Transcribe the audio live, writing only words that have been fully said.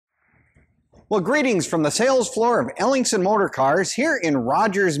Well, greetings from the sales floor of Ellingson Motorcars here in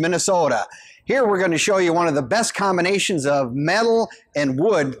Rogers, Minnesota. Here we're going to show you one of the best combinations of metal and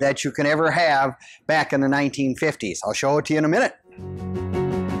wood that you can ever have back in the 1950s. I'll show it to you in a minute.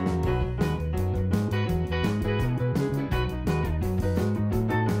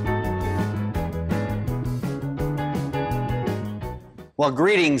 Well,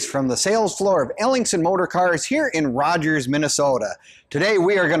 greetings from the sales floor of Ellingson Motorcars here in Rogers, Minnesota. Today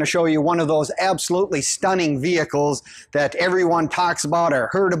we are going to show you one of those absolutely stunning vehicles that everyone talks about or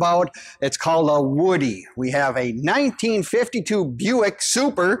heard about. It's called a Woody. We have a 1952 Buick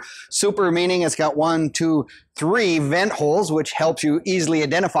Super meaning it's got 1, 2, 3 vent holes, which helps you easily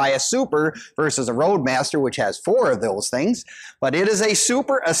identify a Super versus a Roadmaster, which has 4 of those things. But it is a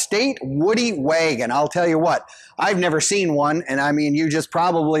Super Estate Woody wagon. I'll tell you what, I've never seen one, and I mean,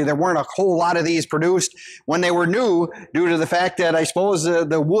 there weren't a whole lot of these produced when they were new, due to the fact that I suppose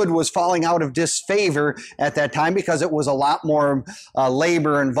the wood was falling out of disfavor at that time because it was a lot more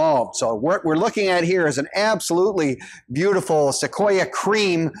labor involved. So what we're looking at here is an absolutely beautiful Sequoia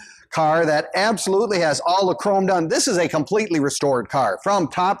Cream car that absolutely has all the chrome done. This is a completely restored car from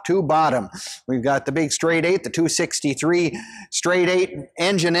top to bottom. We've got the big straight 8, the 263 straight 8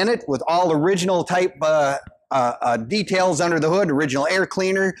 engine in it with all original type details under the hood, original air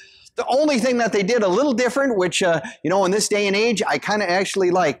cleaner. The only thing that they did a little different, which, you know, in this day and age, I kind of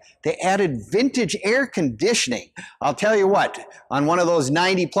actually like, they added vintage air conditioning. I'll tell you what, on one of those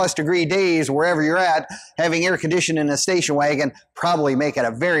 90+ degree days, wherever you're at, having air conditioning in a station wagon probably make it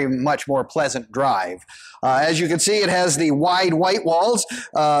a very much more pleasant drive. As you can see, it has the wide white walls,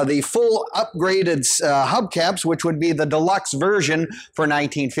 the full upgraded hubcaps, which would be the deluxe version for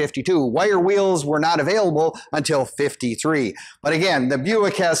 1952. Wire wheels were not available until 53. But again, the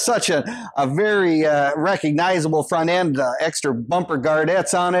Buick has such a very recognizable front end, extra bumper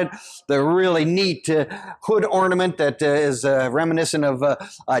guardettes on it, the really neat hood ornament that is reminiscent of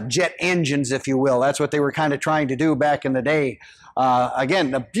jet engines, if you will. That's what they were kind of trying to do back in the day.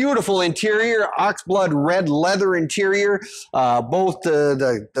 Again, the beautiful interior, oxblood red leather interior, both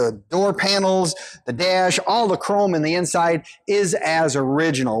the door panels, the dash, all the chrome in the inside is as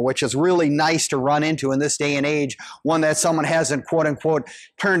original, which is really nice to run into in this day and age, one that someone hasn't quote-unquote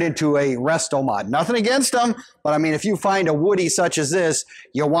turned into a resto mod. Nothing against them, but I mean, if you find a Woody such as this,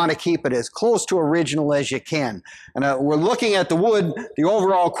 you'll want to keep it as close to original as you can. And we're looking at the wood, the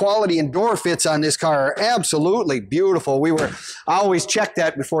overall quality and door fits on this car are absolutely beautiful. I always check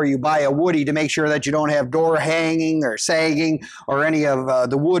that before you buy a Woody to make sure that you don't have door hanging or sagging or any of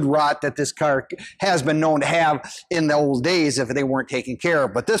the wood rot that this car has been known to have in the old days if they weren't taken care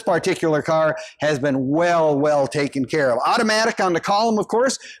of. But this particular car has been well taken care of. Automatic on the column, of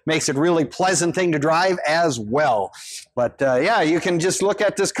course, makes it a really pleasant thing to drive as well. But yeah, you can just look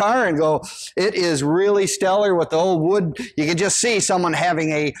at this car and go, it is really stellar with the old wood. You can just see someone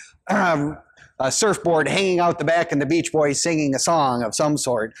having a surfboard hanging out the back and the Beach Boys singing a song of some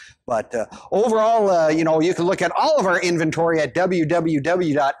sort. But overall, you know, you can look at all of our inventory at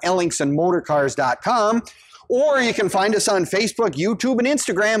www.ellingsonmotorcars.com, or you can find us on Facebook, YouTube, and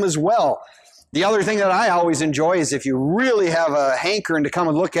Instagram as well. The other thing that I always enjoy is if you really have a hankering to come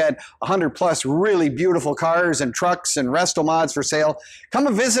and look at 100+ really beautiful cars and trucks and resto mods for sale, come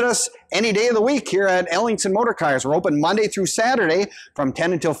and visit us any day of the week here at Ellingson Motorcars. We're open Monday through Saturday from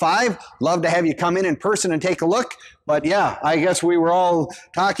 10 until 5. Love to have you come in person and take a look. But yeah, I guess we were all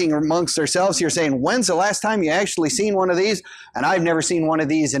talking amongst ourselves here saying, when's the last time you actually seen one of these? And I've never seen one of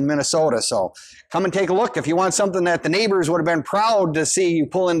these in Minnesota. So come and take a look. If you want something that the neighbors would have been proud to see you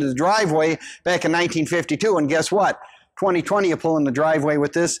pull into the driveway back in 1952, and guess what? 2020, you pull in the driveway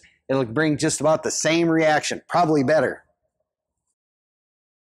with this, it'll bring just about the same reaction, probably better.